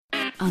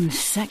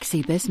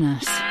Unsexy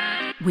Business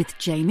with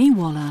Jamie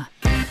Waller.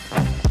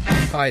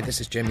 Hi,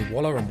 this is Jamie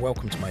Waller and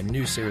welcome to my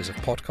new series of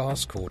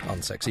podcasts called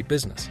Unsexy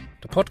Business.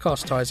 The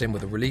podcast ties in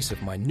with the release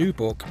of my new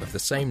book of the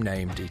same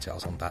name,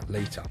 details on that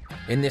later.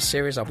 In this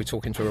series I'll be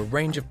talking to a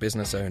range of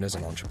business owners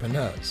and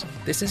entrepreneurs.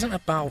 This isn't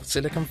about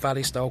Silicon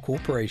Valley style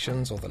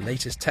corporations or the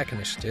latest tech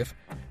initiative.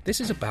 This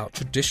is about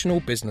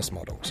traditional business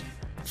models.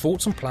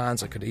 Thoughts and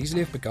plans that could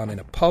easily have begun in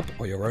a pub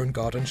or your own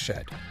garden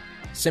shed.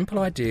 Simple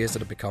ideas that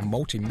have become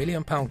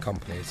multi-million pound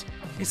companies.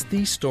 It's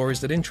these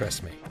stories that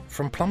interest me.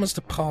 From plumbers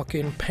to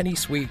parking, penny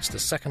sweets to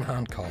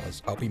second-hand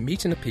cars, I'll be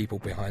meeting the people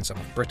behind some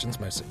of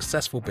Britain's most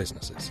successful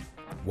businesses.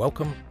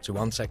 Welcome to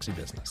Unsexy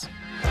Business.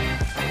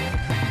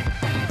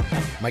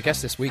 My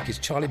guest this week is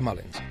Charlie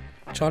Mullins.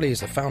 Charlie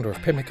is the founder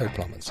of Pimlico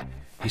Plumbers.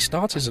 He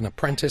started as an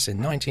apprentice in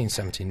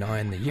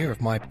 1979, the year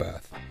of my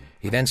birth.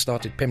 He then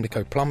started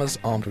Pimlico Plumbers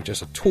armed with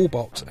just a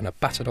toolbox and a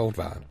battered old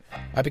van.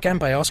 I began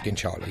by asking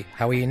Charlie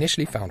how he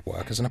initially found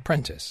work as an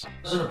apprentice.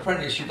 As an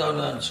apprentice, you don't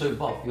earn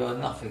 £2, you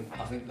earn nothing.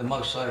 I think the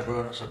most I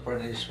ever earned as an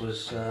apprentice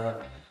was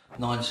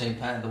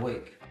 £19 a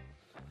week.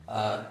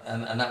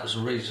 And that was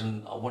the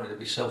reason I wanted to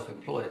be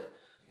self-employed.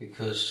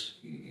 Because,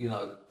 you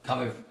know,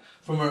 coming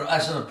from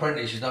as an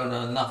apprentice, you don't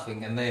earn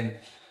nothing. And then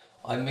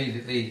I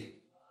immediately,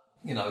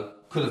 you know,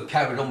 could have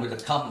carried on with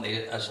the company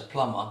as a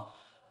plumber.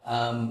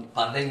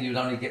 But then you'd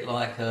only get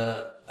like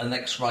a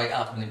next rate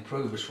up, an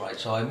improver's rate.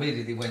 So I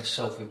immediately went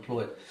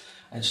self-employed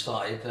and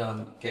started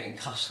getting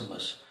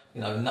customers,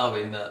 you know,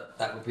 knowing that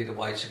that would be the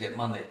way to get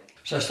money.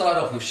 So I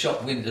started off with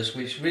shop windows,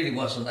 which really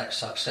wasn't that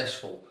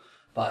successful.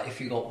 But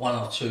if you got 1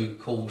 or 2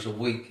 calls a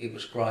week, it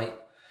was great.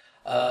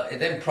 It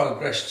then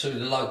progressed to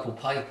the local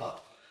paper.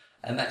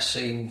 And that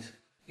seemed,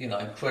 you know,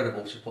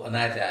 incredible to put an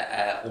ad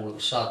out all of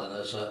a sudden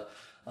as an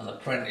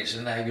apprentice,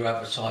 and now you're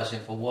advertising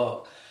for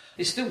work.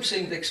 It still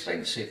seemed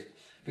expensive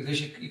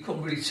because you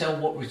couldn't really tell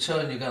what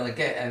return you're going to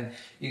get, and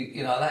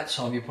you know at that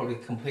time you're probably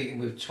competing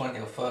with 20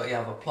 or 30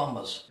 other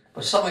plumbers.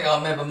 But something I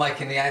remember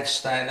making the ad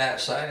stand out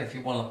saying, if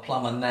you want a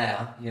plumber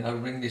now, you know,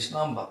 ring this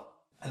number,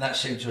 and that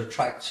seemed to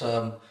attract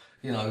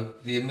you know,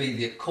 the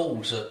immediate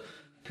calls that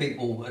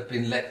people had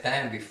been let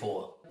down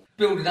before.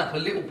 Building up a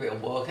little bit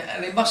of work,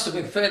 and it must have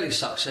been fairly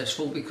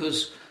successful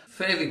because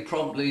fairly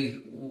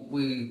promptly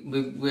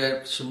we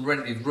had some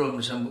rented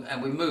rooms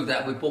and we moved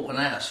out. We bought an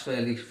house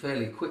fairly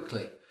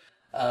quickly.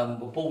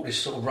 We bought this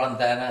sort of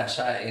rundown house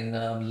out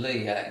in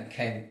Lee, out in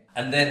Kent,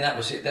 and then that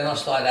was it. Then I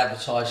started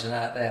advertising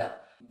out there.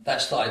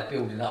 That started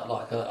building up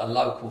like a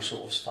local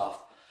sort of stuff.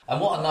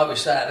 And what I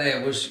noticed out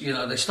there was, you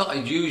know, they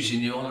started using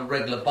you on a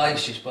regular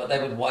basis, but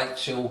they would wait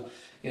till,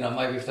 you know,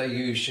 maybe if they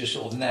used you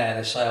sort of now,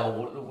 they say,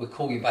 oh, we'll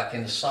call you back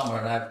in the summer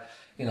and have,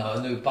 you know,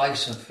 a new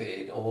basin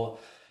fitted, or,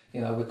 you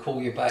know, we'll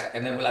call you back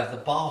and then we'll have the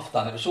bath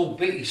done. It was all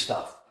bitty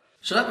stuff.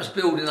 So that was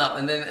building up,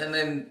 and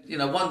then, you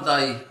know, one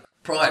day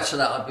prior to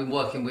that, I'd been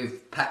working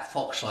with Pat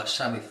Fox, like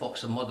Sammy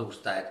Fox, the model's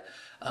dad.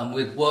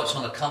 We'd worked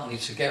on a company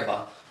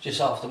together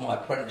just after my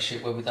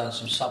apprenticeship where we'd done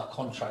some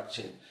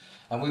subcontracting,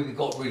 and we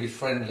got really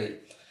friendly.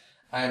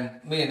 And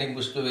me and him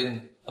was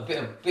doing a bit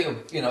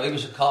of, you know, he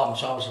was a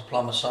carpenter, I was a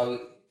plumber, so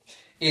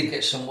he'd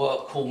get some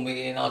work, call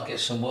me in, I'd get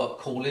some work,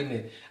 call him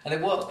in. And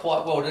it worked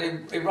quite well.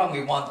 He rang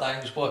me one day and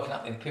he was working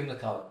up in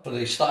Pimlico for the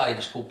estate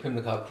agent called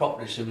Pimlico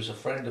Properties, who was a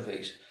friend of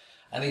his.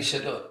 And he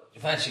said, look,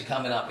 you fancy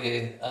coming up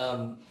here,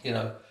 you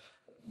know,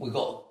 we've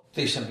got a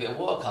decent bit of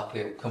work up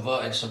here,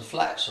 converting some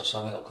flats or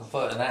something, or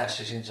converting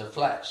houses into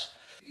flats.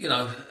 You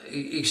know,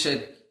 he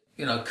said,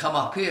 you know, come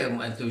up here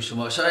and do some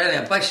work. So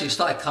anyway, basically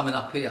started coming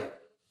up here,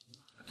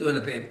 doing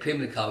a bit in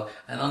Pimlico,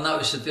 and I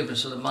noticed the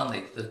difference of the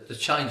money. The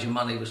change in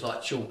money was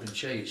like chalk and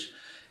cheese.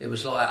 It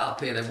was like up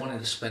here they wanted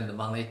to spend the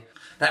money.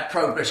 That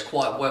progressed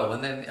quite well,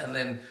 and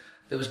then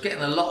there was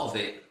getting a lot of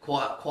it,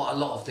 quite a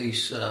lot of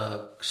these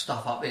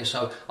stuff up here.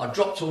 So I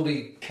dropped all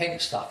the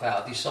Kent stuff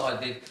out. I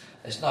decided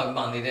there's no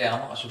money there, I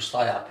might as well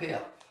stay up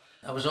here.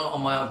 I was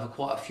on my own for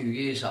quite a few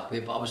years up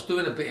here, but I was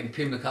doing a bit in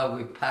Pimlico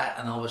with Pat,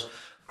 and I was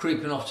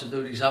creeping off to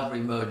do these other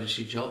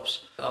emergency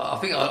jobs. I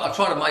think I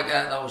tried to make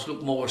out that I was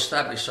look more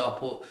established, so I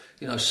put,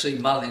 you know, C.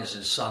 Mullins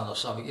and Son or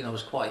something. You know, I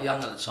was quite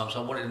young at the time,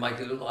 so I wanted to make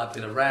it look like I'd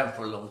been around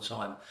for a long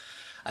time.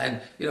 And,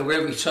 you know,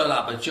 whenever you turn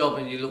up a job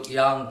and you look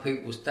young,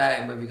 people was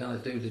doubting whether you're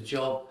going to do the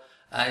job.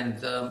 And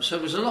so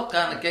there was a lot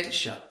going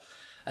against you.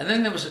 And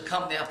then there was a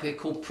company up here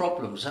called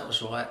Problems, that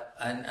was right,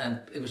 and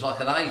it was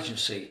like an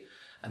agency,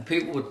 and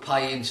people would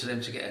pay into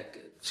them to get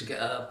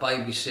a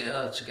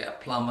babysitter, to get a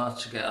plumber,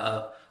 to get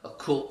a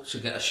cook, to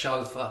get a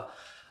chauffeur,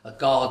 a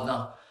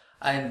gardener,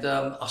 and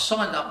I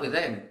signed up with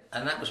them,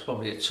 and that was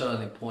probably a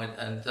turning point.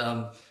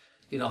 And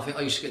you know, I think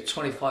I used to get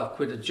 25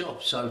 quid a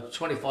job, so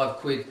 25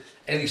 quid,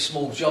 any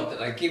small job that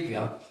they give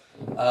you,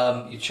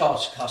 you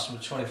charge the customer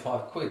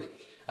 25 quid,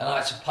 and I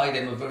had to pay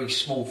them a very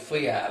small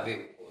fee out of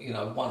it, you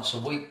know, once a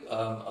week,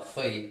 a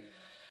fee.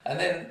 And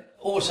then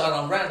all of a sudden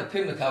I'm round the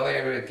Pimlico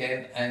area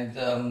again,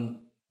 and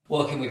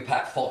working with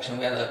Pat Fox, and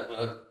we had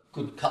a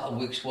good couple of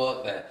weeks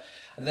work there.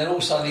 And then all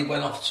of a sudden he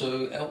went off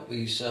to help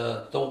his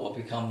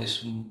daughter become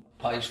this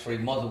page 3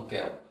 model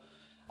girl.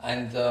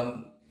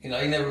 And he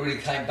never really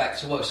came back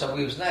to work. So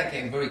we was now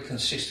getting very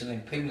consistent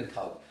in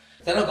Pimlico.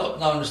 Then I got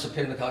known as the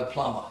Pimlico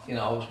plumber.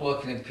 I was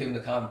working in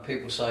Pimlico and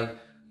people say,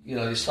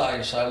 they stay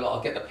and say, look,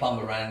 I'll get the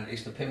plumber around,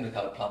 he's the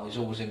Pimlico plumber, he's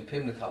always in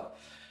Pimlico.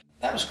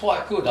 That was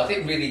quite good. I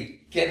didn't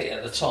really get it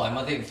at the time.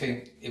 I didn't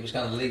think it was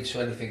going to lead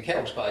to anything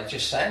else, but it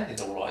just sounded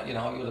all right,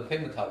 you're the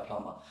Pimlico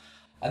plumber.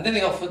 And then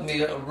he offered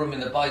me a room in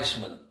the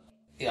basement.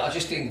 I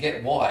just didn't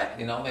get why,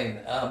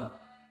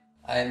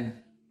 and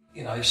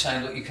he's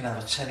saying, look, you can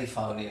have a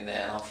telephone in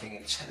there. And I'm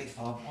thinking,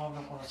 telephone? Why would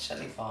I want a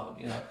telephone?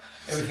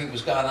 Everything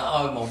was going at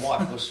home. My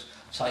wife was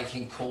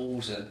taking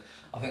calls, and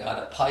I think I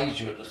had a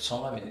pager at the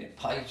time, and it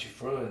paged you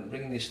through and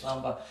ring this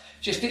number.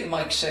 Just didn't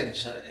make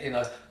sense,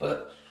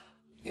 But,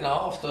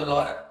 after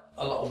like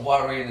a lot of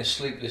worrying and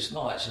sleepless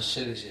nights, as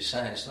silly as it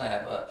sounds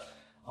now, but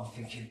I'm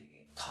thinking,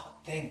 God,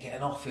 then get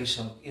an office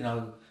and,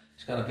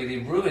 it's going to be the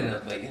ruin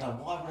of me.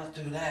 Why would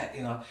I do that?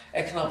 How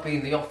can I be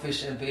in the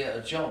office and be at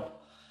a job?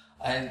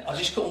 And I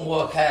just couldn't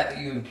work out that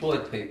you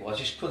employed people. I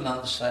just couldn't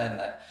understand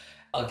that.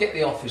 I'd get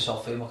the office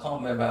off him, I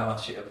can't remember how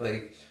much it would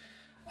be,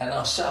 and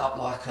I set up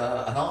like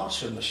an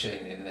answering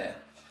machine in there.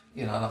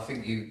 And I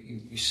think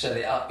you set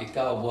it up, you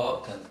go to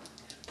work and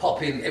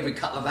pop in every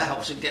couple of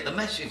hours and get the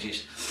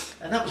messages.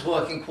 And that was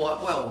working quite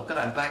well.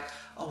 Going back,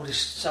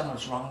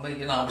 someone's rung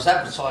me. I was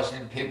advertising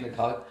in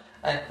Pimlico,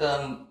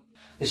 and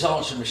this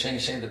answering machine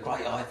seemed a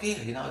great idea,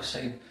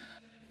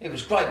 it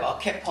was great, but I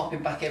kept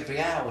popping back every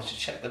hour to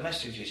check the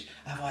messages.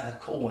 Have I had a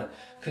call?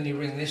 Can you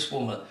ring this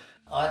woman?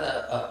 I had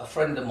a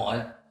friend of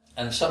mine,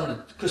 and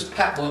because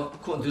Pat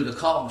couldn't do the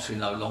carpentry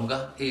no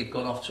longer, he had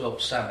gone off to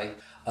help Sammy.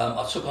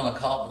 I took on a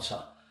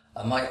carpenter,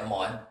 a mate of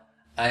mine,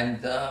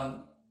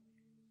 and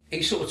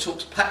he sort of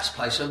took Pat's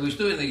place. So he was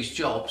doing these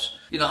jobs.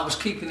 I was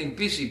keeping him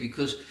busy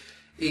because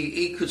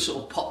he could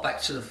sort of pop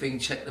back to the thing,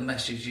 check the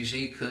messages.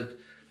 He could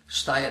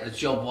stay at the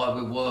job while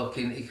we're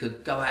working, he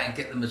could go out and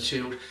get the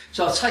materials.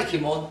 So I take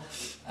him on,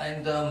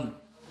 and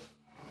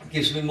it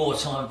gives me more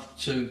time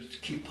to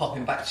keep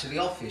popping back to the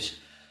office.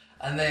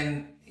 And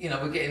then,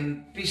 we're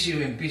getting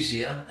busier and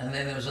busier, and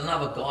then there was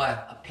another guy,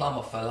 a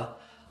plumber fella,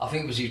 I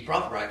think it was his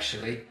brother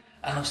actually,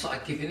 and I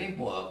started giving him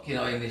work,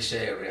 in this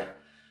area.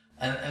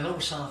 And all of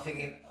a sudden I'm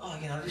thinking,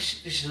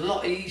 this is a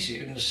lot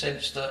easier in the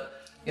sense that,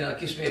 it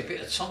gives me a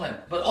bit of time.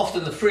 But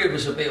often the three of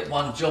us will be at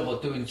one job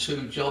or doing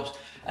two jobs,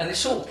 and it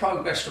sort of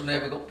progressed from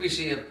there. We got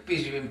busier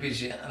and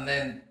busier, and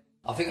then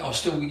I think I was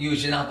still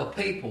using other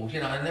people,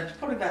 and there was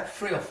probably about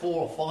 3 or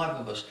 4 or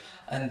 5 of us.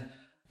 And,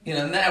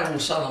 now all of a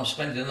sudden I'm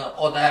spending an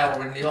odd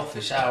hour in the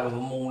office, hour of the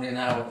morning,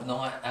 hour at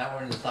night,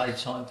 hour in the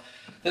daytime.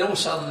 Then all of a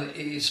sudden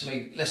it's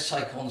me, let's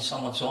take on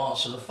someone to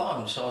answer the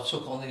phone. So I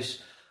took on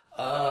this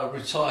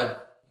retired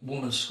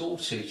woman school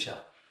teacher,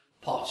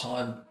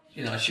 part-time.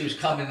 She was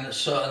coming in at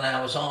certain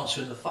hours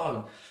answering the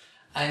phone.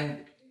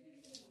 And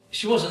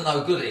she wasn't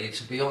no good at it,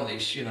 to be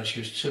honest. She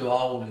was too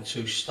old and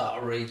too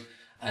stuttery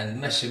and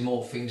messing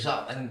more things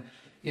up. And,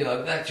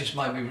 that just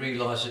made me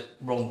realise that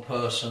wrong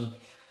person.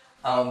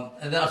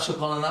 And then I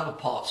took on another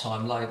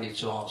part-time lady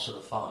to answer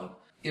the phone.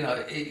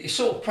 It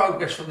sort of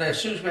progressed from there.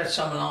 As soon as we had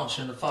someone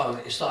answering the phone,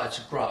 it started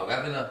to grow.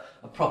 Having a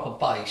proper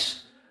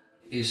base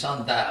is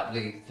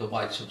undoubtedly the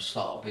way to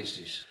start a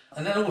business.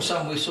 And then all of a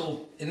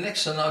sudden in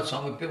next to no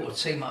time, we built a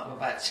team up of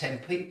about 10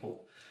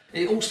 people.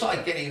 It all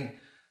started getting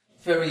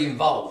very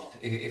involved,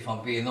 if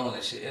I'm being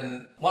honest.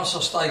 And once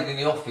I stayed in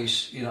the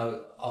office,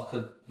 I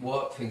could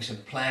work things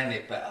and plan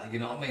it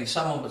better,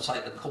 Someone would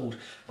take the calls,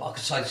 but I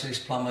could say to this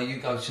plumber, you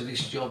go to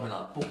this job, and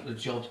I'd book the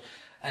jobs.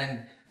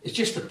 And it's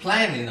just the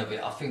planning of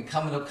it, I think,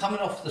 coming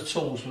off the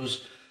tools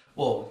was,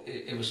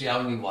 it was the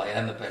only way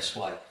and the best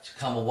way to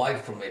come away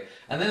from it.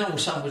 And then all of a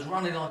sudden it was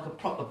running like a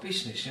proper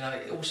business, it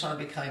all of a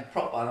sudden became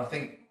proper. And I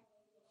think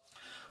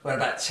we had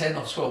about 10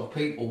 or 12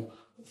 people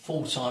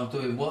full-time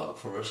doing work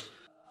for us,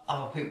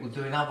 other people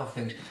doing other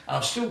things. And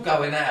I'm still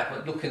going out,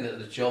 but looking at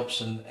the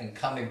jobs and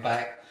coming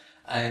back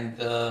and,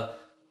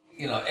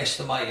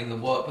 estimating the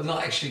work, but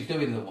not actually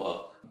doing the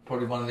work.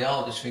 Probably one of the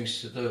hardest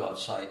things to do, I'd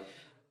say,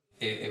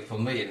 for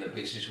me in the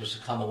business, was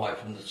to come away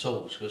from the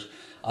tools, because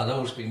I'd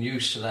always been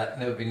used to that,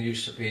 never been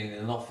used to being in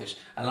an office.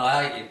 And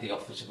I hated the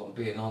office, if I'm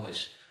being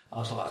honest. I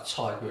was like a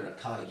tiger in a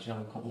cage,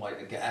 I couldn't wait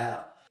to get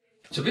out.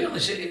 To be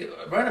honest,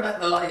 around about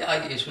the late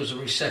 80s was a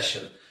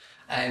recession,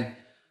 and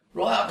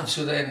right up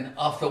until then,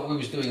 I felt we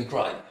was doing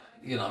great,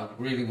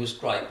 really was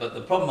great. But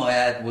the problem I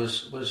had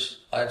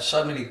was I had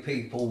so many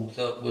people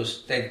that was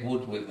dead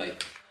wood with me.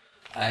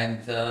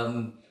 And,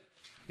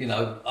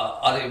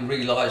 I didn't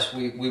realise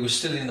we were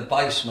still in the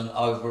basement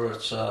over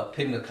at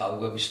Pimlico,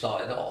 where we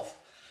started off.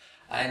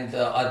 And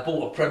I'd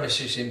bought a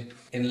premises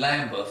in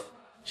Lambeth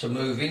to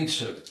move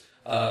into,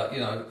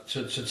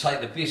 to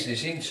take the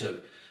business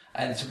into.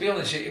 And to be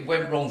honest, it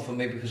went wrong for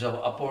me because I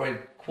borrowed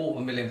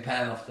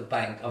 £250,000 off the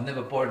bank. I've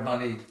never borrowed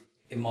money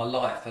in my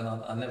life, and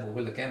I never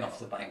will again off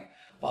the bank.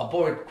 But I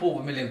borrowed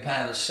 £250,000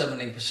 at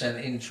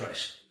 17%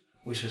 interest,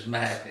 which was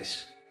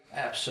madness,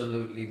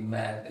 absolutely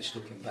madness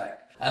looking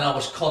back. And I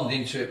was conned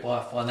into it by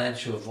a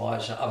financial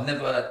advisor. I've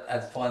never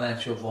had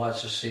financial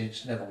advisor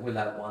since, never will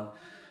have one.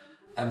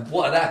 And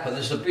what had happened,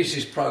 as the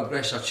business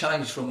progressed, I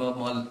changed from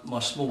my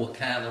small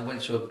account and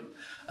went to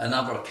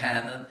another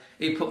accountant.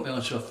 He put me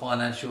onto a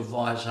financial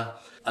advisor.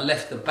 I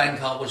left the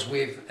bank I was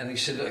with, and he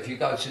said, look, if you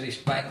go to this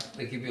bank,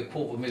 they give you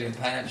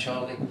 £250,000,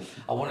 Charlie.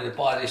 I wanted to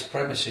buy this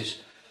premises.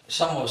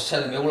 Someone was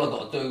telling me all I've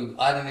got to do,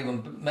 I hadn't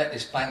even met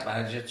this bank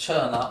manager,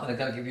 turn up and they're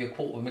going to give you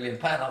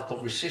 £250,000. I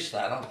couldn't resist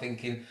that. And I'm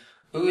thinking,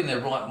 who in their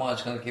right mind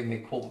is going to give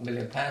me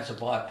 £250,000 to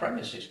buy a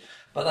premises?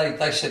 But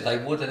they said they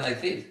would, and they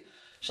did.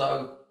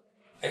 So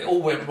it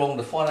all went wrong.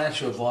 The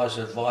financial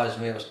advisor advised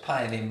me, I was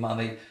paying him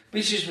money.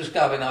 Business was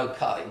going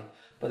okay,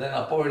 but then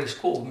I borrowed this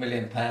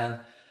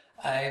 £250,000,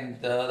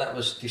 and that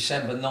was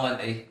December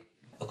 90.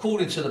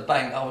 According to the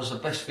bank, I was the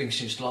best thing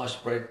since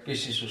sliced bread.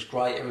 Business was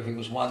great, everything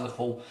was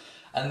wonderful.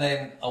 And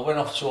then I went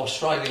off to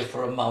Australia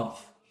for a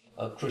month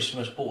at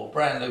Christmas, bought a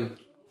brand new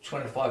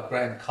 25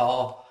 grand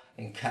car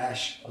in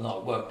cash. I know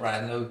it weren't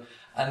brand new.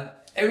 And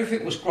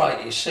everything was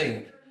great, it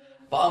seemed.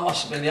 But I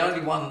must have been the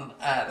only one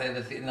out there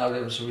that didn't know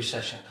there was a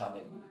recession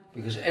coming.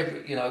 Because I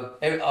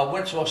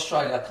went to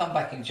Australia, I come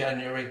back in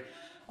January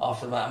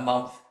after about a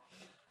month,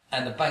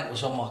 and the bank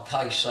was on my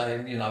case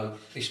saying,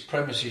 this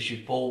premises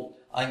you bought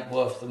ain't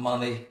worth the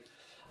money.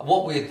 And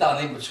what we had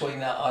done in between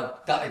that, I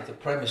gutted the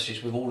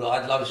premises with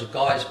I had loads of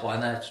guys by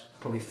now,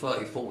 probably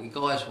 30, 40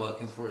 guys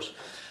working for us.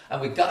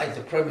 And we gutted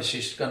the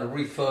premises, going to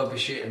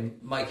refurbish it and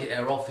make it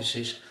our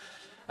offices.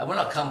 And when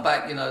I come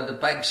back, the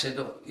bank said,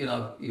 look,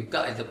 you've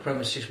gutted the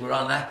premises, we're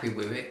unhappy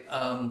with it.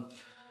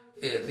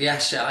 The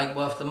asset ain't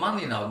worth the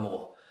money no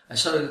more. And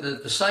so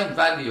the same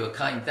valuer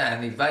came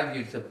down, he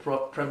valued the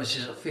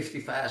premises at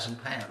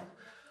 £50,000.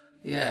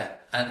 Yeah,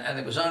 and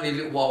it was only a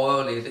little while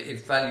earlier that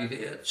he'd valued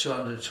it at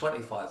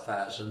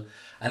 $225,000.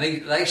 And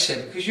they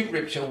said, because you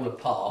ripped it all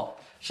apart,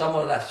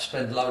 someone would have to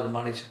spend a load of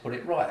money to put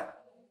it right.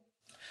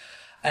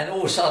 And all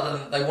of a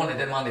sudden, they wanted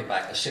their money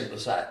back, as simple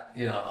as that.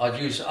 I'd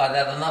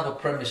had another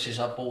premises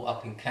I bought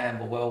up in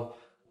Camberwell,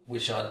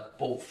 which I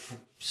bought for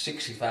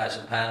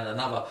 £60,000,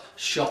 another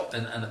shop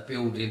and a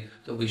building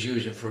that was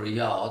using for a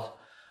yard.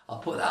 I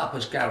put that up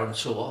as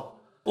guarantor.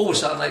 All of a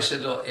sudden, they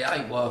said, look, it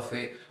ain't worth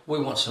it. We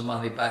want some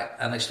money back.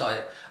 And they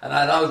started, and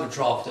I had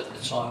overdraft at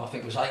the time, I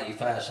think it was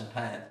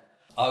 £80,000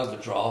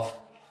 overdraft.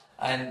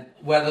 And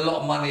we had a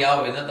lot of money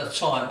owing at that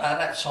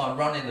time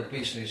running the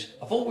business.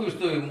 I thought we was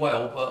doing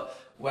well, but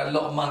we had a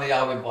lot of money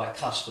owing by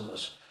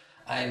customers.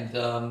 And,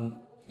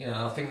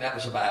 I think that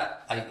was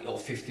about 80 or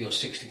 50 or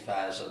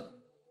 60,000.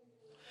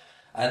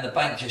 And the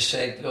bank just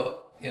said,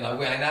 look, we ain't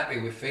happy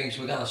with things,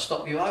 we're going to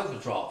stop your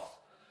overdraft.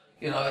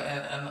 And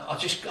I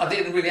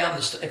didn't really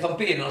understand. If I'm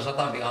being honest, I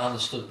don't think I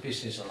understood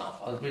business enough.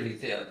 I really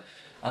didn't.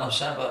 And I'm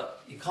saying,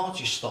 but you can't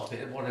just stop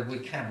it. Whatever we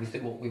can, we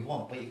do what we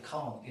want, but you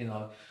can't,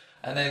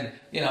 And then,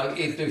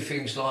 he'd do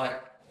things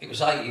like, it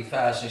was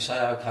 80,000, he'd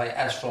say, okay,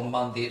 as from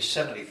Monday, it's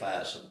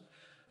 70,000.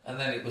 And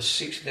then it was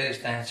 60, then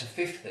it's down to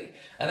 50.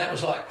 And that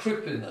was like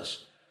crippling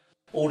us.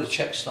 All the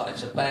checks started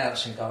to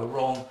bounce and go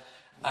wrong.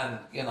 And,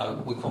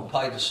 we couldn't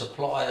pay the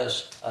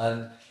suppliers.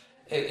 And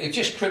it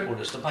just crippled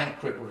us, the bank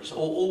crippled us.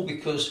 All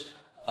because,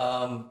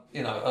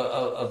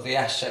 of the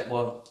asset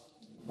weren't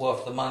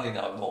worth the money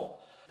no more.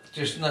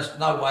 Just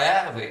no way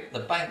out of it. The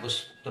bank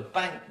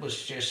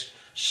was just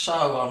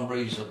so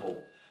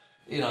unreasonable.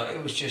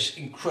 It was just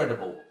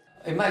incredible.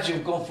 Imagine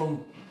we've gone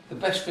from the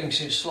best thing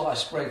since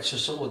sliced bread to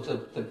sort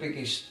of the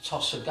biggest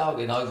tosser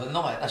going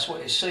overnight. That's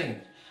what it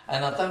seemed.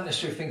 And I don't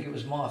necessarily think it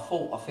was my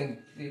fault. I think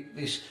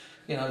this,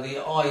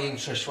 the high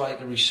interest rate,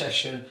 the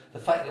recession, the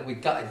fact that we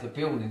gutted the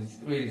building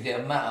really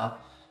didn't matter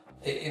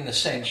in the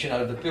sense,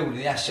 the building,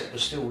 the asset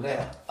was still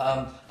there.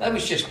 That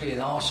was just being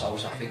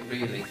arseholes, I think,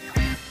 really.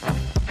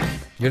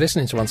 You're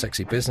listening to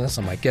Unsexy Business,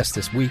 and my guest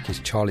this week is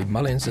Charlie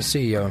Mullins, the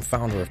CEO and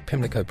founder of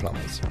Pimlico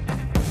Plumbers.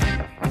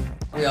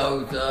 We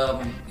owed,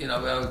 we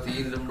owed the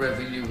Inland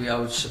Revenue, we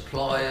owed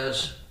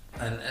suppliers,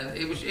 and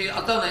it was,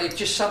 I don't know, it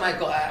just somehow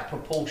got out of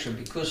proportion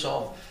because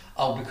of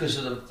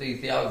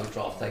the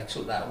overdraft. They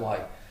took that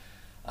away,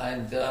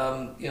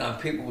 and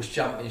people was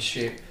jumping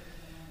ship.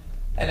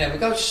 And then we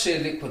go to see a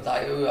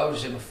liquidator who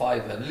owes him a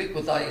favour, and the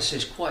liquidator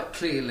says quite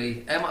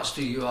clearly, how much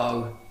do you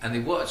owe? And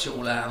he works it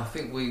all out, and I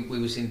think we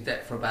was in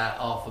debt for about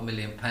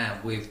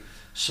 £500,000 with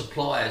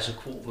suppliers,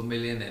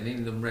 £250,000 and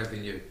Inland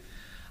Revenue.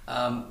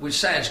 Which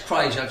sounds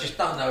crazy, I just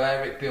don't know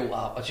how it built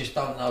up, I just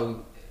don't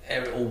know how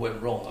it all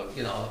went wrong.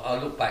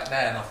 I look back now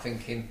and I'm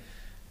thinking,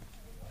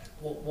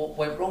 what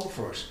went wrong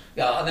for us?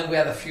 Yeah, and then we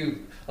had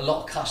a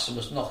lot of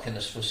customers knocking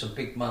us for some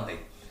big money.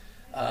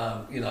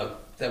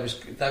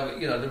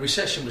 The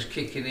recession was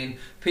kicking in,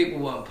 people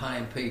weren't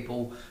paying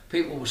people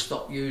would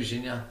stop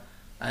using you,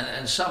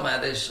 and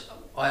somehow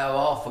I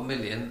owe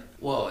 £500,000.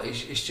 Well,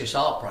 it's just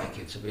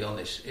heartbreaking, to be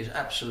honest. It's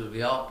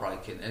absolutely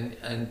heartbreaking,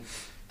 and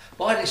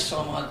by this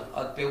time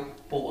I'd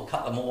bought a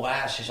couple more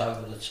houses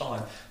over the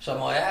time, so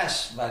my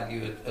house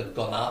value had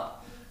gone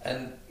up,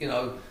 and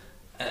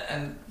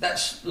and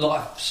that's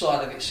life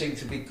side of it seemed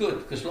to be good,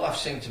 because life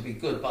seemed to be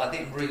good, but I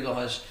didn't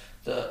realise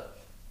that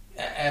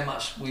how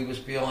much we was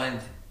behind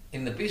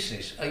in the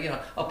business.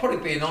 I'm probably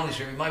being honest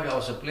with you, maybe I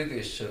was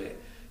oblivious to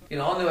it. I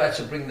knew how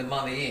to bring the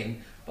money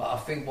in, But I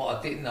think what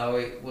I didn't know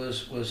it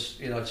was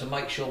to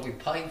make sure we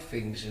paid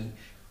things. And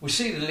we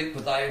see the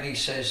liquidator and he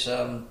says,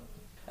 how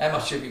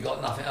much have you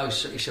got? Nothing. Oh,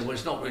 he said, well,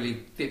 it's not really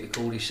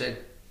difficult. He said,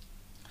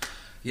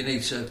 you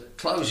need to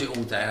close it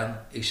all down.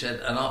 He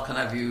said, and I can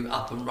have you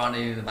up and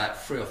running in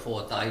about 3 or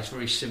 4 days,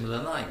 very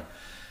similar name.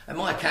 And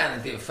my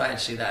accountant didn't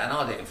fancy that, and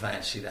I didn't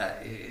fancy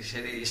that. He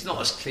said, it's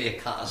not as clear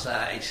cut as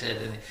that, he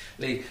said.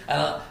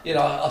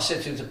 I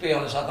said to him, to be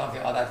honest, I don't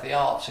think I'd have the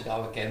heart to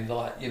go again.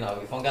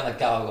 If I'm going to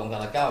go, I'm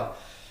going to go.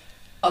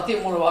 I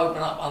didn't want to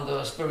open up under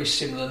a very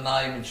similar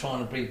name and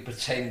trying to be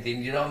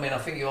pretending, you know what I mean? I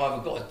think you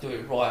either got to do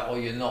it right or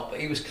you're not.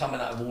 But he was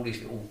coming out of all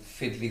these little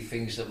fiddly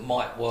things that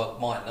might work,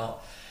 might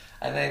not.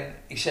 And then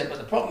he said, but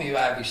the problem you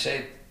have, he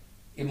said,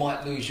 you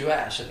might lose your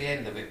house at the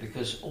end of it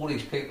because all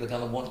these people are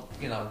going to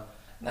want,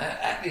 Now,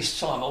 at this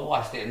time, my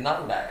wife didn't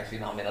know that, if you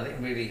know what I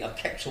mean. I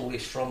kept all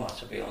this from her,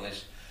 to be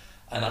honest.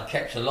 And I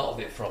kept a lot of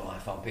it from her,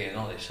 if I'm being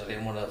honest. I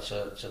didn't want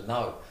her to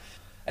know.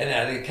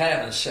 Anyhow, the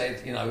accountant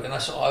said, and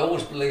that's what I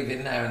always believe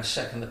in now in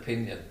second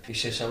opinion. He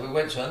said, so we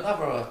went to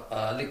another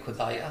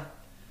liquidator,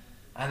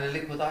 and the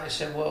liquidator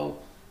said, well,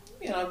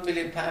 £1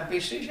 million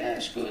business, yeah,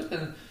 it's good.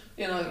 And,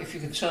 if you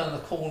can turn the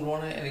corner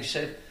on it. And he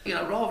said,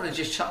 rather than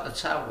just chuck the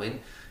towel in,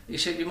 he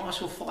said, you might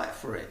as well fight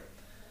for it.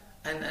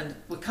 And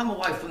we come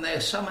away from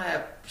there,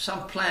 somehow,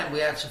 some plan we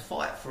had to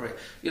fight for it.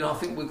 I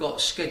think we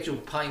got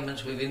scheduled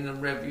payments with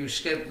Inland Revenue,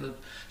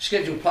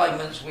 scheduled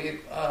payments with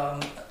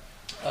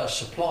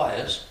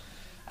suppliers.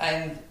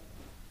 And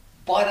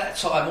by that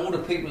time, all the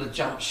people had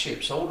jumped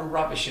ship, so all the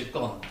rubbish had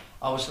gone.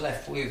 I was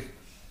left with,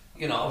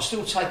 I was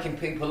still taking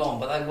people on,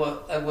 but they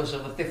was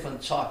of a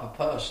different type of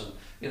person.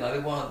 They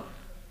weren't.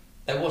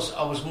 I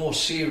was more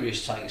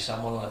serious taking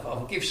someone on. If I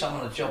would give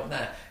someone a job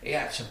now, he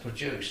had to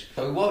produce.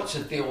 So we worked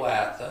a deal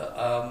out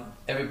that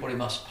everybody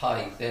must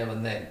pay there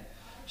and then.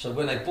 So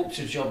when they booked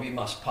a job, you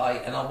must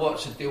pay. And I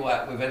worked a deal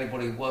out with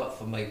anybody who worked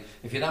for me.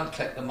 If you don't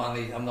collect the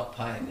money, I'm not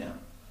paying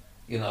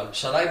you.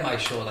 So they made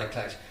sure they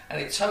collected.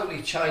 And it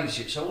totally changed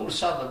it. So all of a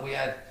sudden we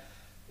had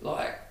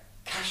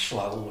cash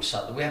flow all of a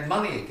sudden. We had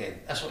money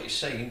again. That's what you're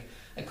seeing.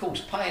 And of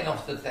course, paying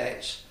off the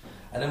debts.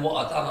 And then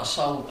what I'd done, I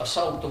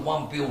sold the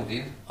one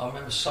building. I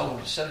remember selling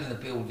the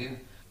building.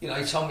 He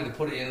told me to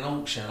put it in an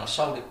auction. I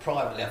sold it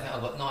privately. I think I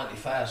got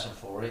 90,000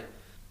 for it.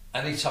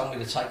 And he told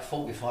me to take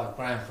 45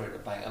 grand for it at the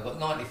bank. I got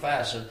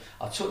 90,000.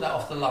 I took that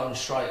off the loan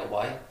straight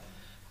away.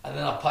 And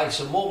then I paid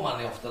some more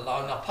money off the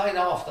loan. I paid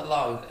half the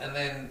loan. And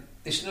then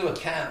this new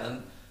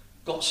accountant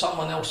got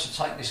someone else to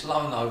take this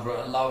loan over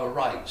at a lower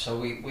rate. So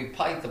we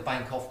paid the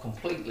bank off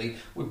completely.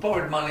 We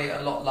borrowed money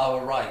at a lot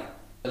lower rate.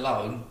 The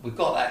loan, we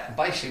got that, and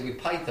basically we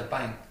paid the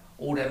bank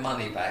all their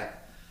money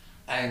back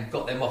and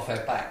got them off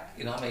their back,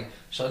 you know what I mean?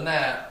 So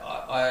now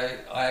I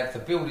had the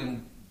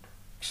building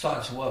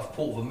starting to worth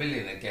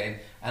 $250,000 again,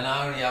 and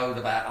I only owed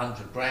about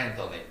 100 grand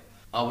on it.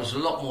 I was a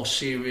lot more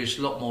serious,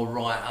 a lot more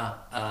writer.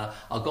 I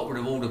got rid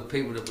of all the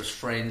people that was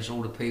friends,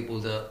 all the people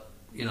that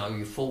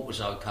you thought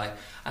was okay,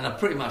 and I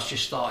pretty much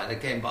just started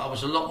again. But I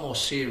was a lot more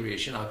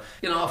serious,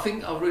 I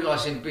think I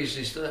realised in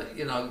business that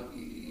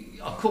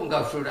I couldn't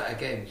go through that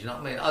again, do you know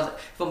what I mean?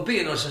 If I'm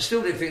being honest, I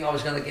still didn't think I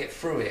was going to get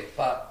through it,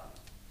 but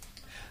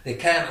the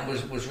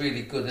accountant was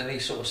really good, and he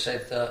sort of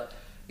said that,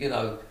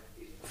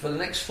 for the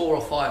next 4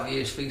 or 5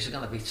 years, things are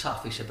going to be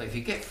tough. He said, but if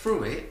you get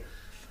through it,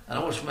 and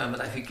I always remember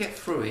that, if you get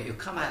through it, you'll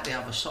come out the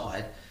other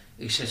side,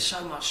 he said,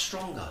 so much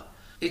stronger.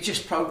 It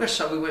just progressed,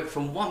 so we went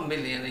from 1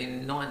 million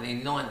in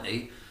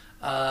 1990,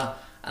 and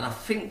I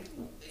think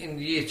in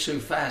the year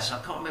 2000,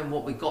 I can't remember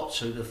what we got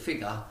to, the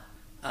figure,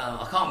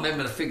 I can't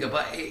remember the figure,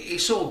 but it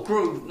sort of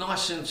grew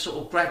nice and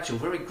sort of gradual,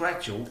 very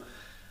gradual,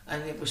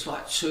 and it was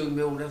like 2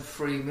 mil, then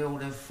 3 mil,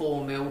 then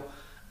 4 mil,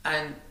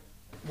 and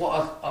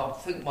what I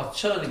think my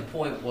turning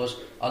point was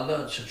I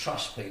learned to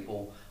trust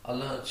people, I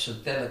learned to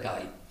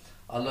delegate,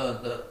 I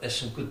learned that there's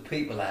some good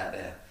people out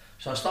there.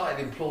 So I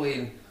started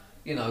employing,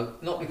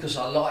 not because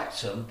I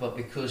liked them, but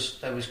because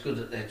they was good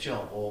at their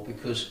job, or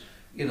because,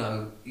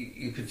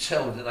 you could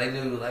tell that they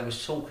knew what they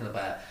was talking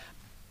about.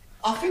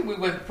 I think we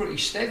went pretty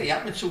steady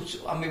up until,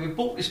 we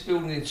bought this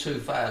building in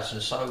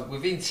 2000, so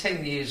within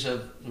 10 years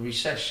of the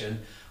recession,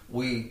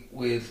 we,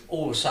 with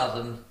all of a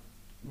sudden,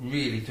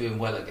 really doing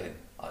well again.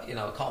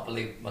 I can't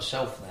believe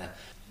myself now.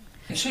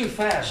 In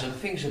 2000,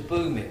 things are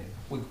booming.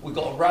 We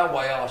got a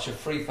railway arch of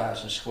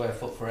 3,000 square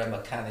foot for our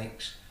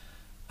mechanics,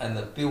 and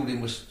the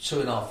building was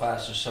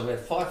 2,500, so we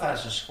had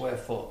 5,000 square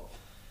foot.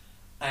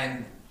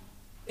 And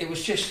it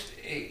was just,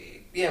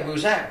 we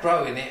was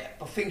outgrowing it,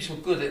 but things were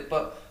good,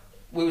 but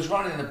we was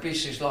running a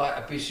business like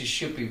a business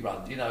should be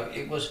run.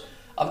 It was,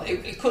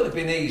 it could have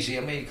been easy.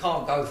 You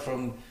can't go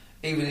from,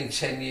 even in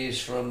 10 years,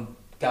 from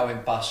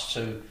going bust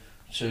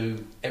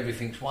to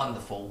everything's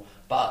wonderful.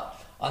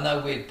 But I know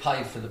we'd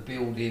paid for the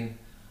building,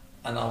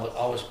 and I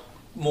was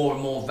more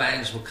and more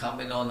vans were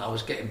coming on. I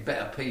was getting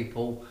better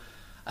people,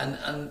 and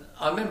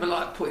I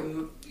remember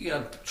putting,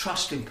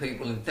 trusting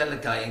people and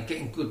delegating,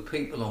 getting good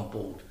people on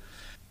board.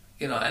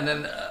 And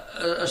then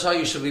as I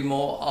used to be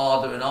more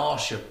harder and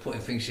harsher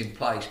putting things in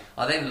place,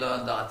 I then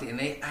learned that I didn't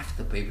have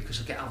to be, because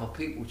I get other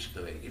people to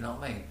do it, you know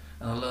what I mean?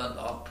 and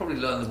I probably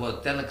learned the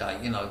word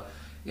delegate.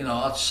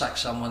 I'd sack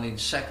someone in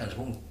seconds,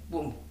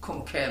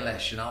 couldn't care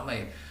less. You know what I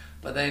mean?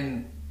 But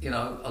then, I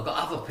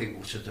got other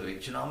people to do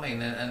it. Do you know what I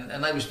mean?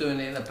 And they was doing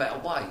it in a better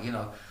way.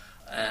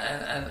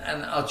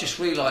 And I just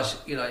realised,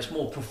 it's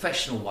more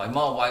professional way.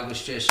 My way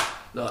was just,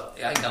 look,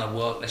 it ain't going to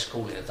work, let's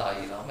call it a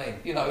day, you know what I mean?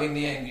 In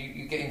the end,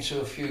 you get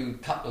into a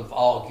couple of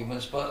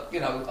arguments, but,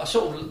 I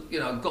sort of,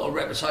 got a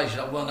reputation.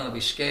 I wasn't going to be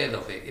scared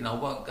of it, I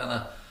wasn't going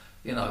to,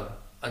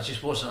 I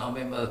just wasn't. I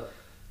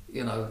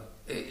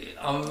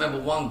remember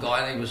one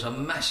guy, and he was a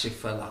massive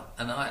fella,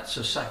 and I had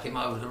to sack him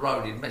over the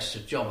road. He'd messed the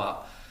job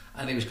up,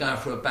 and he was going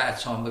through a bad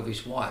time with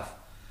his wife.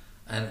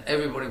 And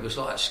everybody was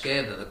like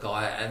scared of the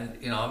guy, and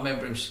I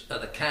remember him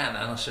at the counter,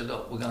 and I said,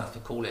 look, we're going to have to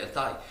call it a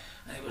day.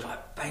 And he was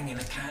like banging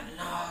the counter,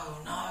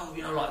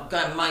 no, like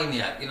going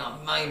maniac,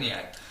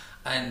 maniac.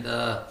 And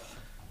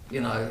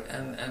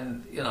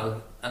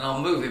and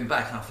I'm moving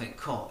back, and I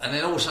think, God. And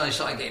then all of a sudden he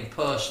started getting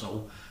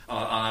personal.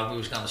 I know we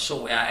was going to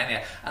sort it out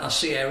anyhow, and I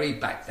see how he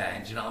backed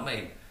down. Do you know what I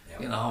mean?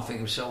 Yep. I'm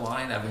thinking, so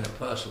I ain't having the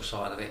personal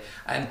side of it,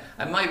 and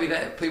maybe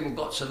that people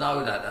got to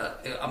know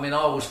that. I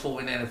always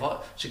thought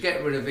to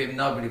get rid of him,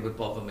 nobody would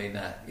bother me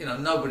now.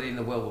 Nobody in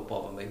the world would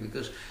bother me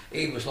because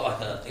he was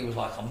like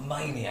a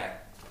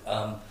maniac.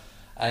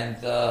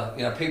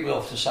 People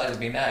often say to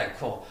me now,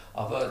 "Cool,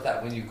 I've heard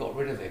that when you got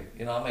rid of him."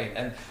 You know what I mean?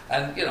 And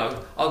I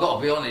got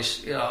to be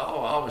honest.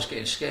 I was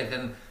getting scared,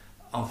 and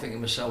I'm thinking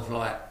to myself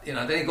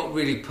then it got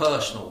really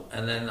personal,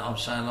 and then I'm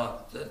saying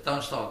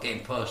don't start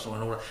getting personal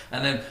and all that.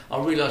 And then I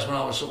realised when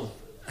I was sort of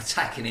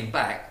attacking him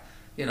back,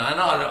 and I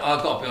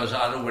got to be honest,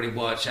 I'd already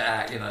worked it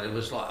out. There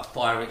was like a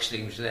fire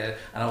extinguisher there,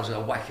 and I was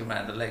going to whack him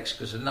around the legs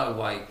because there's no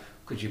way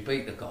could you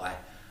beat the guy.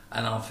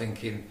 And I'm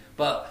thinking,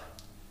 but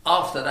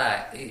after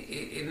that,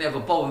 it never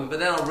bothered me. But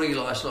then I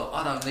realised, look,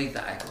 I don't need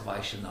that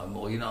aggravation no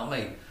more. You know what I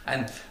mean?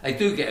 And they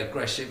do get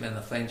aggressive and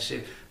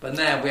offensive, but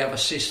now we have a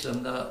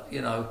system that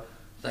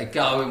they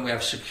go and we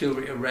have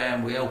security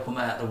around, we help them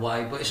out of the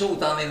way, but it's all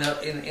done in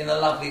a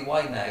lovely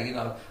way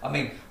now,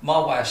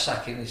 my way of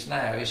sacking this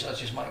now is I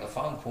just make a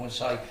phone call and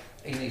say,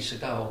 he needs to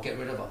go, I'll get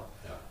rid of her.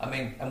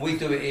 Yeah. And we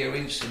do it here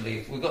instantly.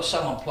 If we've got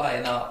someone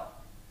playing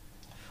up,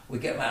 we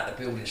get them out of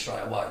the building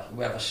straight away.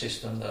 We have a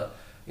system that,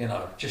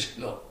 just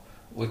look,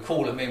 we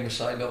call them in, we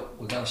say, look,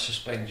 we're going to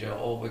suspend you,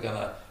 or we're going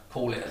to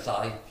call it a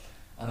day.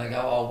 And they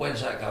go, oh,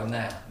 when's that go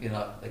now?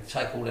 They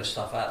take all their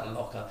stuff out of the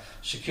locker,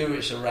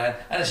 security's around,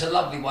 and it's a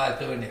lovely way of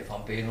doing it, if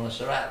I'm being honest.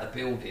 They're out of the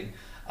building.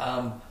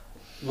 I'm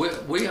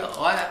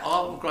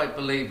a great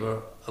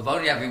believer of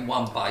only having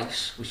one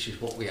base, which is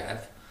what we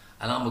have,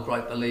 and I'm a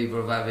great believer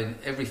of having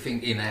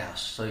everything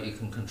in-house so you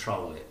can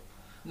control it.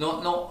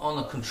 Not on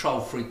a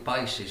control freak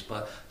basis,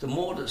 but the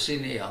more that's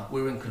in here,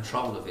 we're in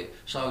control of it.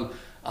 So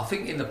I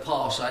think in the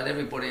past I had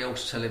everybody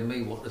else telling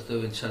me what to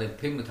do and telling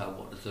Pimlico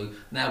what to do.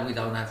 Now we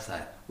don't have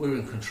that. We're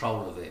in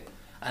control of it,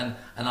 and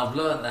I've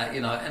learned that,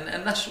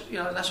 and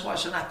that's why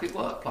it's an happy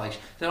workplace.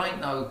 There ain't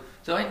no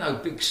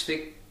big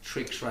stick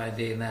tricks around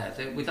here now.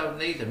 We don't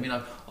need them.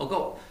 I've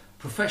got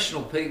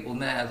professional people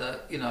now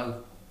that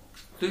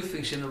do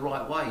things in the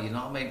right way.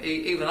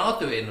 Even I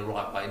do it in the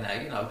right way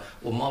now.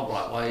 Well, my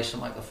right way is to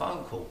make a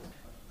phone call.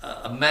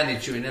 A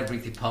manager in every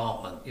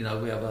department. We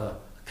have a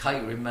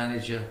catering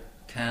manager,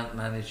 account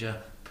manager,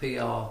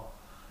 PR,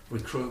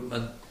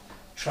 recruitment,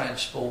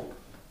 transport,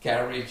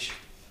 garage.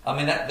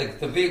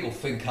 The vehicle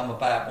thing come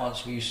about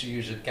once. We used to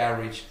use a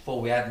garage before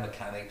we had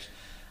mechanics,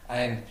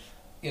 and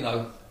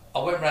I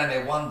went round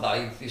there one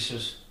day. This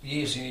was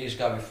years and years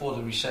ago before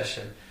the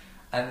recession,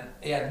 and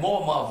he had more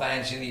of my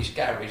vans in his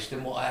garage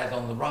than what I had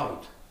on the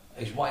road.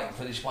 He's waiting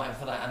for this, waiting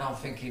for that, and I'm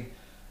thinking,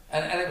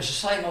 and it was the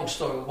same old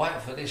story.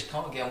 Waiting for this,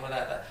 can't get on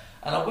without that.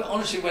 And I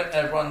honestly went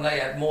there one day,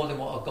 had more than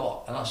what I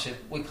got, and I said,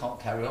 we can't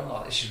carry on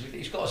like this.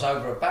 He's got us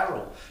over a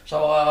barrel.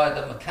 So I hired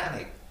a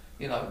mechanic,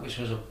 which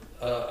was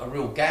a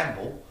real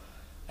gamble.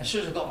 As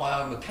soon as I got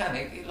my own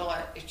mechanic,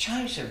 it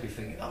changed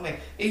everything.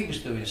 He was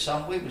doing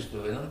some, we was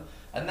doing them,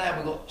 and now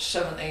we've got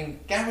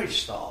 17 garage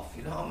staff.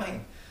 You know what I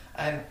mean?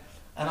 And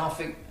I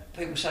think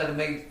people say to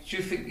me, do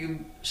you think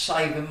you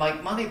save and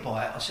make money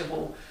by it? I said,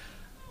 well,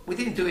 we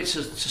didn't do it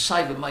to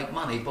save and make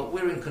money, but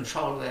we're in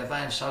control of our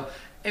vans. So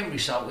end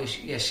result is,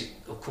 yes,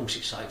 of course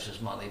it saves us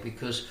money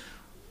because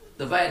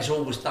the van's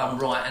always done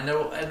right, and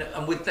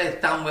they're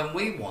done when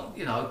we want,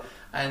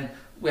 and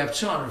we have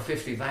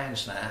 250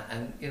 vans now,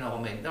 and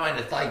there ain't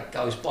a day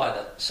goes by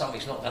that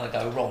something's not going to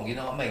go wrong, you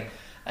know what I mean?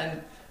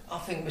 And I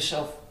think to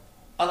myself,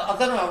 I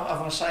don't know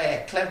if I say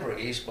how clever it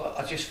is, but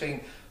I just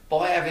think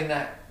by having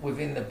that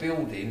within the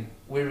building,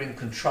 we're in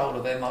control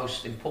of their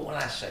most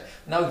important asset.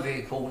 No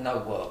vehicle, no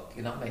work,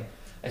 you know what I mean?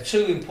 They're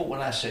two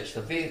important assets,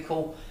 the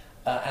vehicle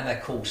and their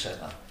call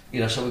centre.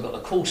 So we've got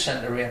the call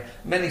centre here.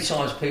 Many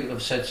times people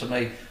have said to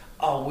me,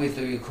 oh, we'll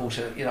do your call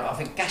centre. I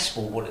think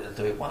Gaspol wanted to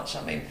do it once.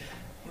 They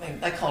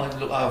can't even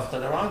look after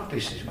their own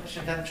business.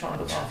 Imagine them trying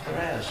to look after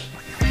ours.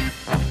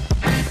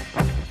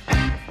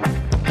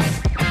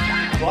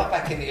 Right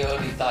back in the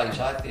early days,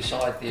 I had this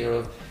idea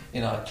of,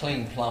 a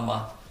clean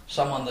plumber,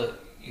 someone that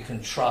you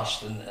can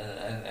trust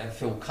and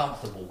feel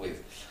comfortable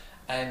with.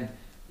 And,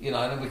 you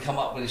know, and then we come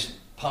up with this,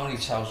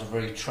 ponytails are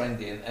very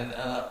trendy, and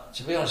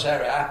to be honest, how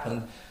it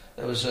happened,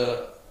 there was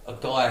a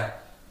guy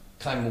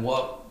came to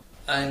work,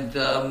 and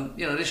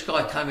you know, this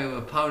guy came in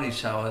with a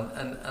ponytail,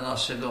 and I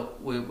said, look,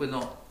 we're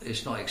not,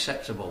 it's not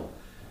acceptable.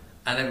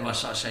 And everyone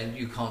started saying,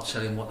 you can't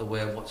tell him what to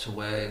wear,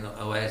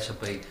 where to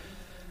be.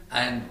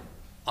 And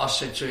I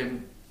said to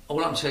him,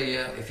 all I'm telling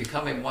you, if you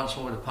come in once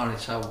more with a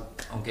ponytail,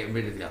 I'm getting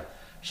rid of you.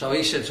 So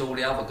he said to all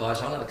the other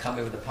guys, I'm going to come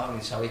in with a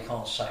ponytail, he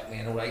can't sack me.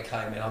 And all they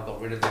came in, I got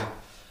rid of him.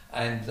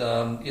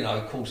 And, you know,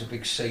 he caused a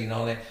big scene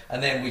on it.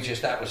 And then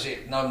that was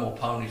it, no more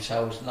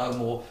ponytails, no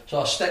more.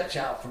 So I stepped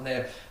out from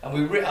there, and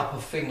we writ up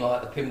a thing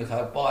like the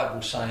Pimlico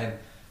Bible saying,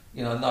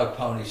 you know, no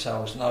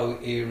ponytails, no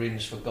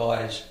earrings for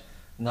guys,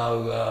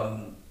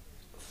 no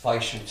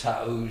facial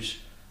tattoos,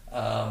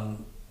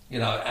 you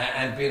know,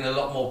 and being a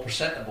lot more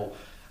presentable.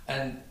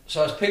 And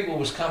so as people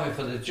was coming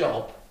for the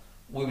job,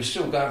 we were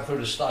still going through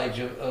the stage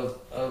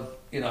of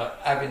you know,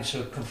 having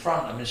to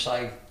confront them and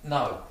say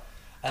no.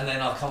 And then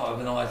I come up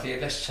with an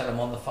idea, let's tell them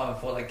on the phone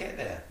before they get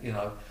there, you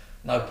know,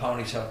 no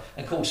ponytail.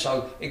 And of course,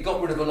 so it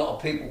got rid of a lot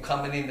of people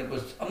coming in that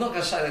was, I'm not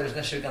going to say there was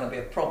necessarily going to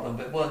be a problem,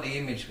 but it weren't the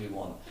image we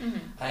want. Mm-hmm.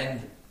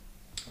 And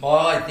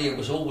my idea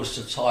was always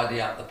to tidy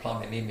up the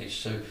plumbing image.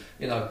 So,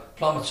 you know,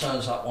 plumber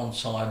turns up one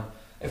time.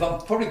 If I'm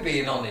probably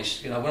being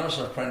honest, you know, when I was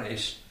an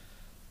apprentice,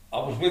 I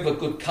was with a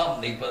good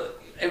company,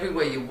 but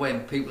everywhere you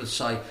went, people would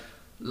say,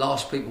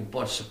 last people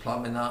bodged the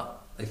plumbing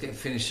up, they didn't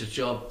finish the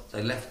job,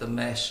 they left a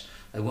mess,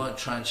 they weren't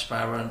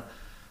transparent,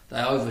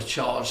 they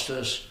overcharged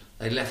us,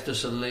 they left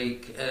us a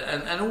leak,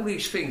 and all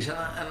these things.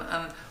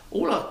 And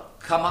all I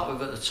come up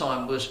with at the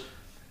time was,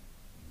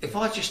 if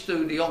I just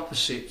do the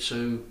opposite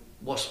to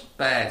what's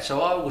bad.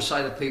 So I always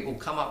say to people,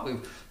 come up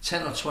with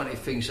 10 or 20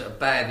 things that are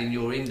bad in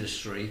your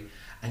industry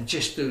and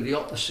just do the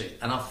opposite.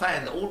 And I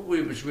found that all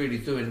we was really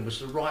doing was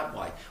the right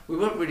way. We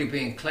weren't really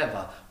being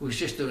clever, we was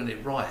just doing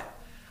it right.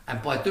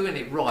 And by doing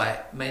it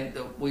right meant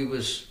that we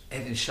was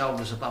head and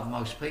shoulders above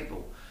most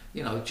people,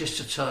 you know, just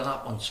to turn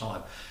up on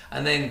time.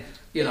 And then,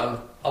 you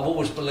know, I've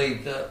always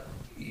believed that,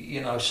 you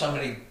know, so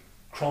many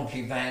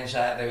cronky vans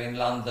out there in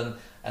London,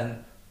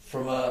 and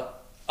from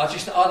I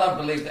don't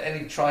believe that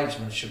any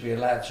tradesman should be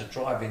allowed to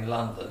drive in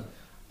London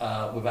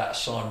without a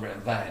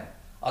sign-written van.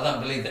 I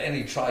don't believe that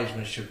any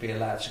tradesman should be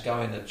allowed to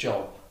go in a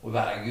job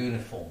without a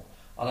uniform.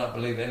 I don't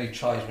believe that any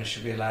tradesman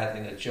should be allowed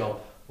in a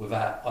job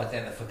without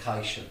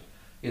identification.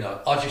 You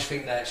know, I just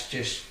think that's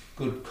just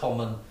good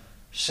common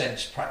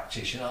sense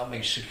practice, you know what I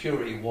mean,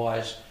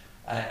 security-wise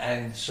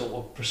and sort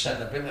of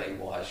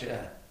presentability-wise,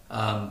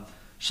 yeah.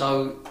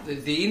 So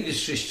the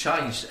industry's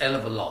changed a hell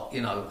of a lot,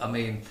 you know. I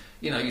mean,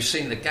 you know, you've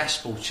seen the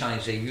Gaspol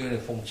change their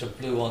uniform to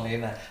blue on the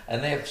inner,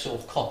 and they've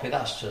sort of copied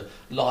us to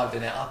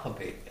liven it up a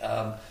bit.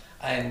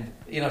 And,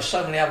 you know,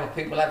 so many other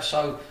people have.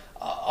 So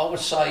I would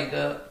say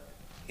that,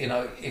 you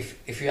know,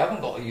 if you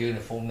haven't got a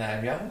uniform now,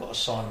 and you haven't got a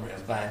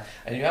sign-written van,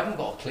 and you haven't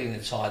got a clean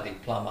and tidy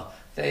plumber,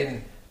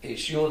 then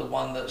you're the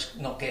one that's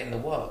not getting the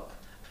work.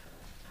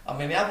 I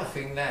mean, the other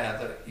thing now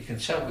that you can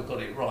tell we've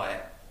got it right,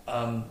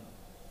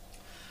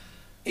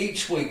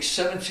 each week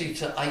 70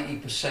 to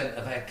 80%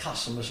 of our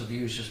customers have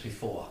used us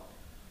before.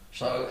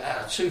 So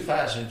out of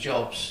 2,000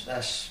 jobs,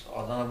 that's,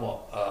 I don't know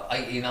what,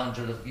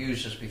 1,800 have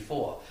used us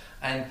before.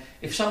 And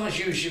if someone's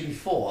used you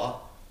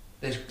before,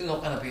 there's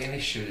not going to be an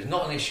issue. There's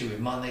not an issue with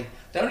money.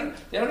 The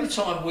only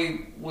time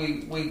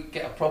we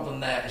get a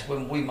problem now is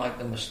when we make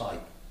the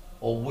mistake,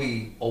 or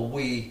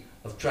we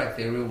have dragged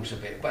their heels a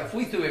bit. But if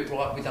we do it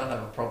right, we don't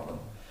have a problem.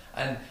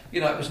 And,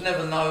 you know, it was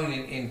never known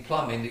in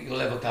plumbing that you'll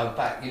ever go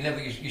back. You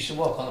used to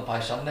work on the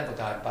basis, I'm never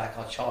going back,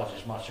 I charge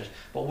as much as...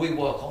 But we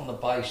work on the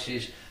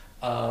basis,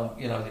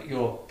 you know, that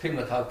you're a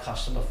Pimlico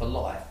customer for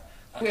life.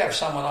 We have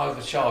someone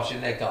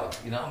overcharging their go,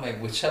 you know what I mean?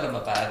 We tell them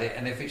about it,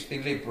 and if it's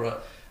deliberate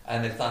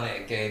and they've done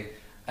it again,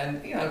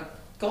 and, you know,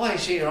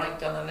 guys here ain't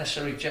going to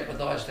necessarily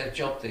jeopardise their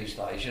job these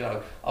days, you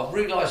know. I've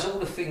realised all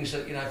the things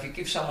that, you know, if you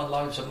give someone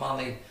loads of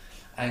money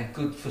and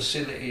good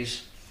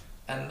facilities,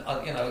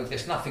 and, you know,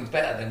 there's nothing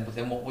better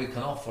than what we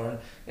can offer. And,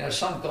 you know,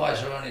 some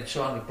guys are earning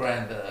 200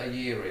 grand a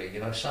year here,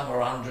 you know, some are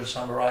 100,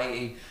 some are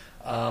 80.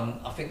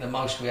 I think the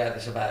most we had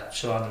is about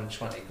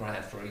 220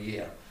 grand for a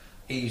year,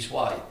 ease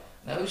way.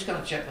 Now, who's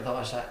going to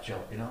jeopardise that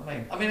job, you know what I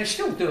mean? I mean, they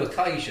still do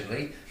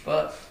occasionally,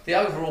 but the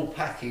overall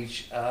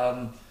package,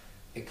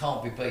 it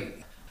can't be beat.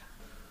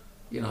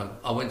 You know,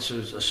 I went to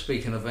a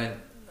speaking event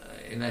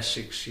in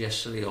Essex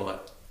yesterday, or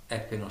at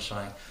Epping or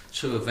something,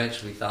 2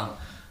 events we've done.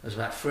 There's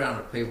about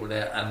 300 people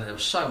there, and there were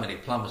so many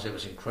plumbers, it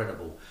was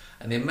incredible.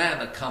 And the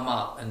amount that come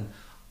up and,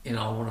 you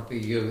know, I want to be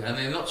you. And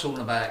they're not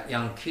talking about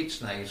young kids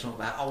now, you're talking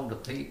about older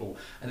people.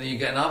 And then you're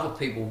getting other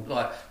people,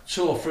 like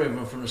 2 or 3 of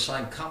them from the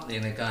same company,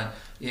 and they're going,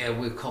 yeah,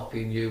 we're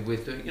copying you, we're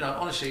doing... You know,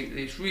 honestly,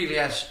 it's really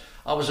as...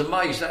 I was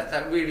amazed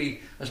that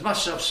really, as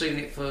much as I've seen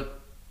it for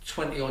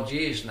 20 odd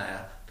years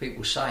now,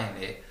 people saying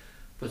it,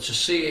 but to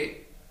see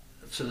it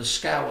to the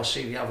scale I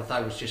see the other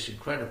day was just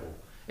incredible.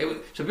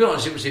 To be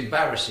honest, it was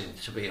embarrassing,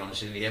 to be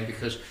honest, in the end,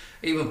 because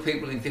even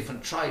people in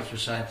different trades were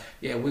saying,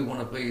 yeah, we want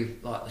to be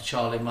like the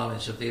Charlie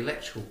Mullins of the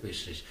electrical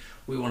business.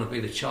 we want to be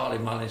the Charlie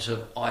Mullins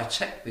of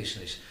high-tech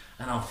business.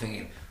 And I'm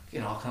thinking,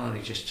 I can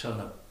only just turn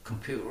a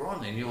computer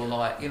on, and you're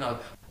like, I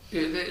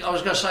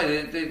was going to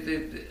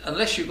say,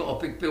 unless you've got a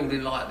big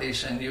building like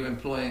this and you're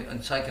employing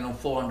and taking on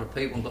 400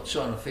 people and got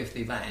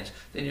 250 vans,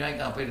 then you ain't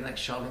going to be the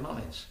next Charlie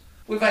Mullins.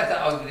 We've had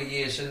that over the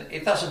years, and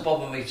it doesn't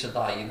bother me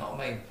today, you know what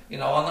I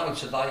mean? I know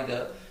today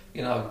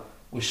that,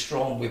 we're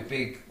strong, we're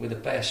big, we're the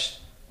best.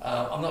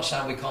 I'm not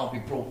saying we can't be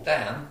brought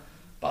down,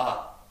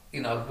 but,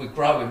 we're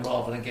growing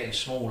rather than getting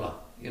smaller,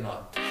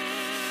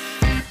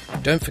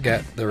 Don't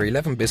forget, there are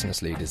 11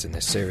 business leaders in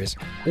this series,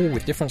 all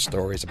with different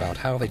stories about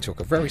how they took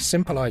a very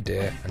simple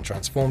idea and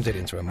transformed it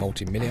into a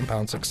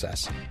multi-million-pound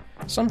success.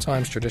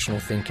 Sometimes traditional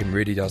thinking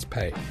really does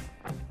pay.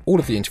 All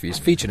of the interviews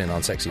featured in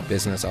Unsexy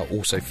Business are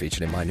also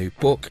featured in my new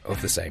book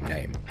of the same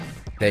name.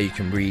 There you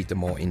can read the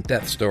more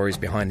in-depth stories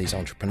behind these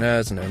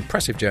entrepreneurs and their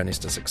impressive journeys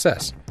to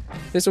success.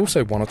 There's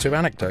also 1 or 2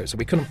 anecdotes that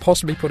we couldn't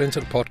possibly put into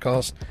the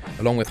podcast,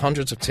 along with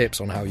hundreds of tips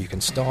on how you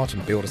can start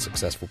and build a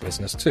successful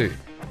business too.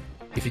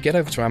 If you get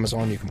over to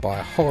Amazon, you can buy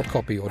a hard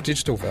copy or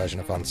digital version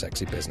of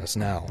Unsexy Business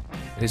now.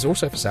 It is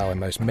also for sale in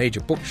most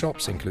major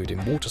bookshops, including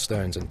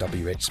Waterstones and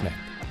WH Smith.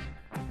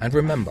 And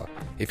remember,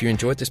 if you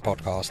enjoyed this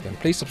podcast, then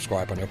please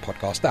subscribe on your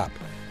podcast app.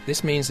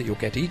 This means that you'll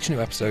get each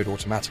new episode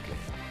automatically.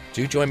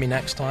 Do join me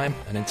next time,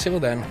 and until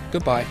then,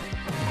 goodbye.